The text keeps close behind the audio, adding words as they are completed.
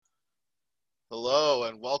Hello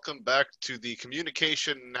and welcome back to the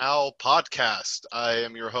Communication Now podcast. I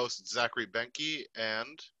am your host, Zachary Benke,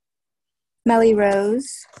 Melly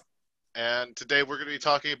Rose. and today we're going to be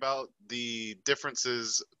talking about the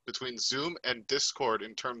differences between Zoom and Discord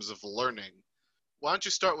in terms of learning. Why don't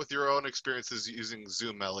you start with your own experiences using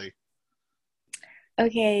Zoom, Ellie?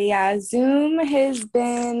 Okay, yeah, Zoom has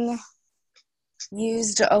been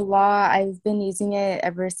used a lot. I've been using it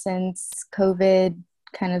ever since COVID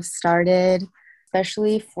kind of started,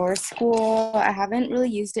 especially for school. I haven't really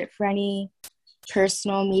used it for any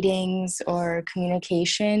personal meetings or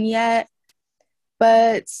communication yet,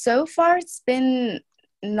 but so far it's been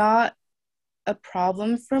not a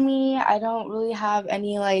problem for me. I don't really have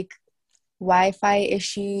any Wi-Fi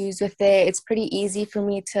issues with it. It's pretty easy for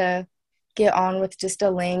me to get on with just a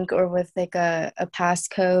link or with a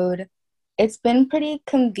passcode. It's been pretty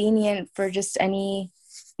convenient for just any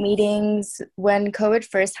meetings. When COVID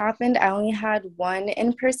first happened, I only had one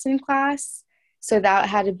in-person class, so that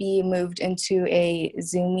had to be moved into a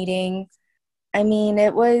Zoom meeting. I mean,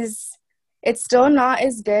 it's still not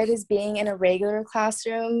as good as being in a regular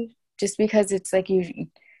classroom just because it's like you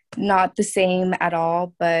not the same at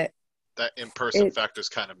all, but That in-person it factor is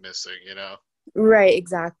kind of missing. right,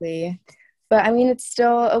 exactly. But I mean, it's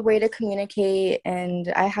still a way to communicate,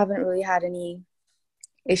 and I haven't really had any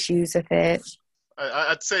issues with it.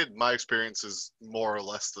 I'd say my experience is more or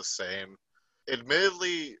less the same.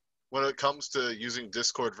 Admittedly, when it comes to using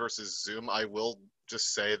Discord versus Zoom, I will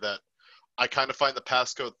just say that I kind of find the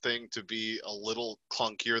passcode thing to be a little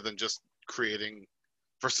clunkier than just creating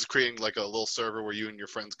like a little server where you and your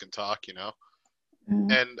friends can talk.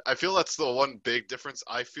 Mhm. And I feel that's the one big difference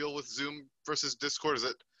I feel with Zoom versus Discord is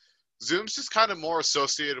that Zoom's just kind of more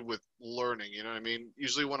associated with learning, you know what I mean?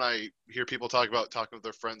 Usually when I hear people talk about talking with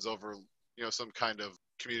their friends over, some kind of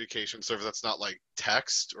communication service that's not like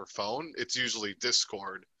text or phone, it's usually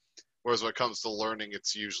Discord. Whereas when it comes to learning,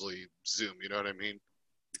 it's usually Zoom, you know what I mean?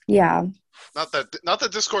 Yeah. Not that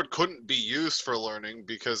Discord couldn't be used for learning,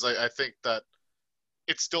 because I think that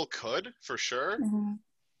it still could for sure, Mhm.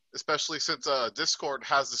 especially since Discord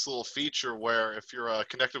has this little feature where if you're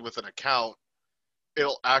connected with an account,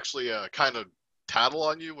 it'll actually kind of tattle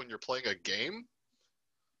on you when you're playing a game.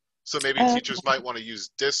 So maybe Oh, teachers might want to use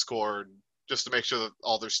Discord just to make sure that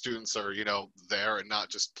all their students are, there and not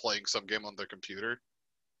just playing some game on their computer.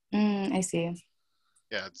 I see.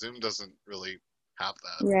 Yeah, Zoom doesn't really have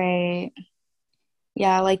that. Right.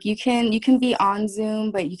 Yeah, like you can be on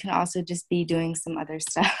Zoom, but you can also just be doing some other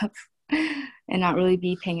stuff and not really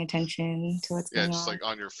be paying attention to what's Yeah, going just on. like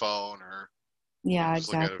on your phone or, Yeah, just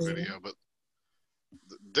looking at a exactly. video. But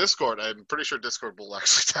Discord, I'm pretty sure Discord will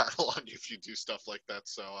actually tattle on you if you do stuff like that.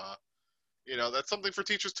 So, that's something for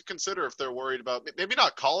teachers to consider if they're worried about. Maybe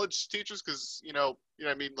not college teachers, because what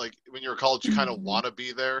I mean. Like when you're in college, you kind of Mhm. want to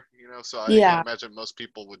be there. So I can't Yeah. imagine most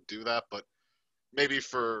people would do that. But maybe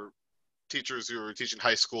for teachers who are teaching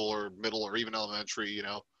high school or middle or even elementary,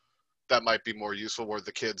 that might be more useful, where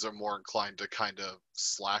the kids are more inclined to kind of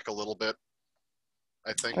slack a little bit.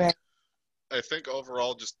 I think. Right. I think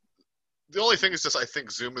overall, just the only thing is just I think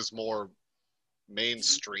Zoom is more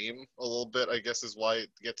mainstream a little bit. I guess is why it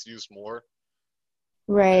gets used more.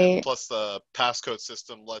 And Right. plus the passcode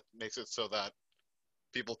system makes it so that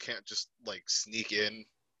people can't just like sneak in.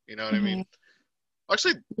 You know what I Hmm. mean?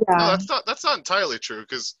 Actually, no, Yeah, that's not entirely true,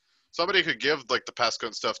 because somebody could give like the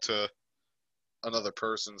passcode stuff to another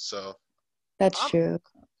person. So that's I'm true.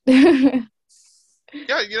 yeah,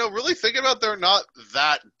 really thinking about, they're not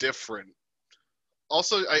that different.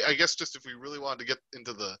 Also, I guess just if we really wanted to get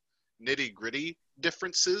into the nitty gritty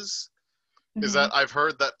differences, is that Hmm. I've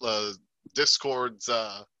heard that Discord's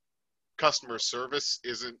customer service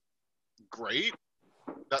isn't great.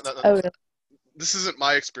 Oh, really? This isn't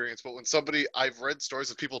my experience, but I've read stories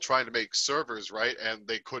of people trying to make servers, right, and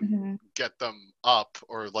they couldn't Hmm. get them up,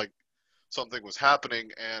 or like something was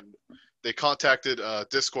happening, and they contacted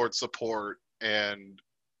Discord support, and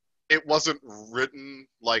it wasn't written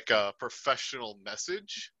like a professional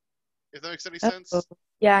message, if that makes any Oh, sense.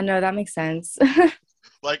 yeah, no, that makes sense.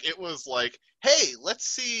 Like it was like, hey, let's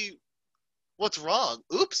see what's wrong.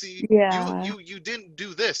 Oopsie, Yeah. you didn't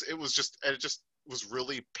do this. It just was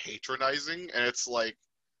really patronizing, and it's like,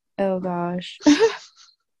 Oh gosh. How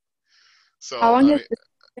so long I has mean, this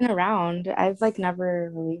been around? I've never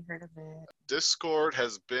really heard of it. Discord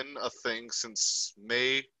has been a thing since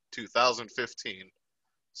May 2015,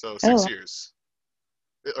 so Oh. 6 years,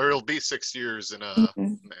 or it'll be 6 years in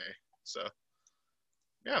Mhm. May. So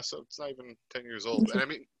yeah, so it's not even 10 years old. And I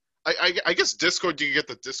mean, I guess Discord, you can get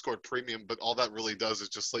the Discord Premium, but all that really does is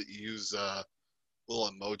just let you use little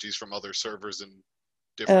emojis from other servers and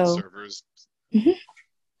different Oh, servers. Mhm.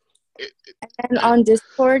 It, it, And it on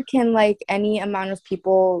Discord, can like any amount of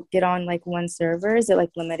people get on like one server? Is it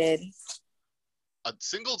like limited? a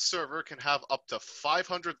single server can have up to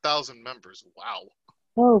 500,000 members. Wow.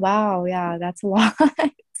 Oh wow, yeah, that's a lot.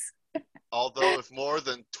 Although, if more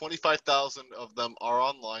than 25,000 of them are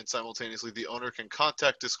online simultaneously, the owner can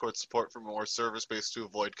contact Discord support for more server space to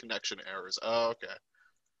avoid connection errors. Oh, okay.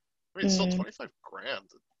 I mean, it's still Mm, 25 grand.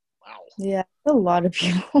 Wow. yeah, a lot of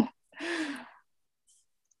people.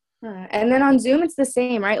 And then on Zoom, it's the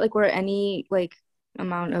same, right? Like where any like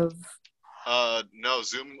amount of No,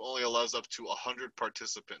 Zoom only allows up to 100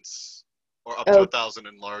 participants, or up to oh 1,000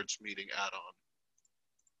 in large meeting add-on.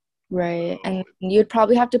 right, and So, you'd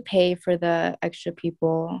probably have to pay for the extra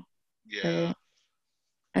people, yeah. right?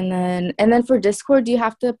 And then for Discord, do you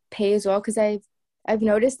have to pay as well? Because I've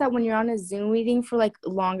noticed that when you're on a Zoom meeting for like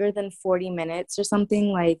longer than 40 minutes or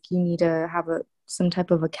something, like you need to have a some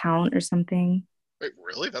type of account or something. Wait,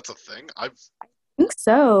 really? That's a thing? I've I think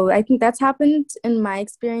so. I think that's happened in my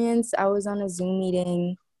experience. I was on a Zoom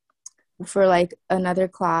meeting for like another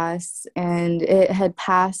class and it had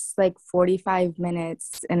passed like 45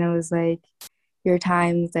 minutes and it was like your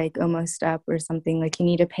time's like almost up or something. Like you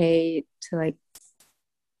need to pay to like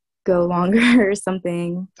go longer or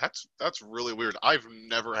something. that's really weird. I've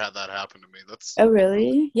never had that happen to me. Oh,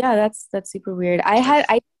 really? Yeah, that's super weird. I've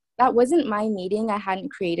I that wasn't my meeting. I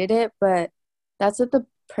hadn't created it, but that's what the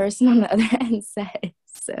person on the other end said.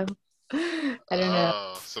 So I don't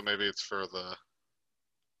know. so maybe it's for the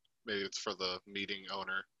meeting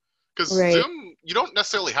owner. Because Right. Zoom, you don't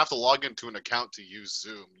necessarily have to log into an account to use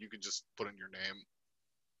Zoom. You can just put in your name.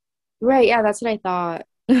 Right. Yeah, that's what I thought.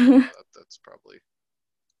 That's probably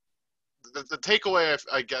the takeaway.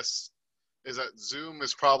 I guess is that Zoom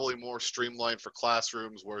is probably more streamlined for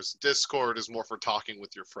classrooms, whereas Discord is more for talking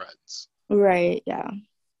with your friends. Right. Yeah.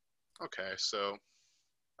 Okay, so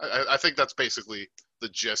I think that's basically the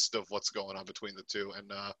gist of what's going on between the two,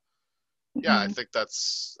 and yeah, Mhm. I think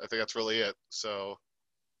that's really it. So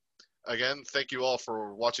again, thank you all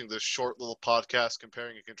for watching this short little podcast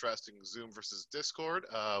comparing and contrasting Zoom versus Discord.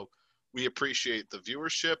 We appreciate the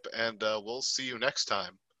viewership, and we'll see you next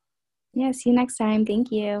time. Yeah, see you next time.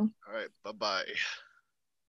 Thank you. All right, bye bye.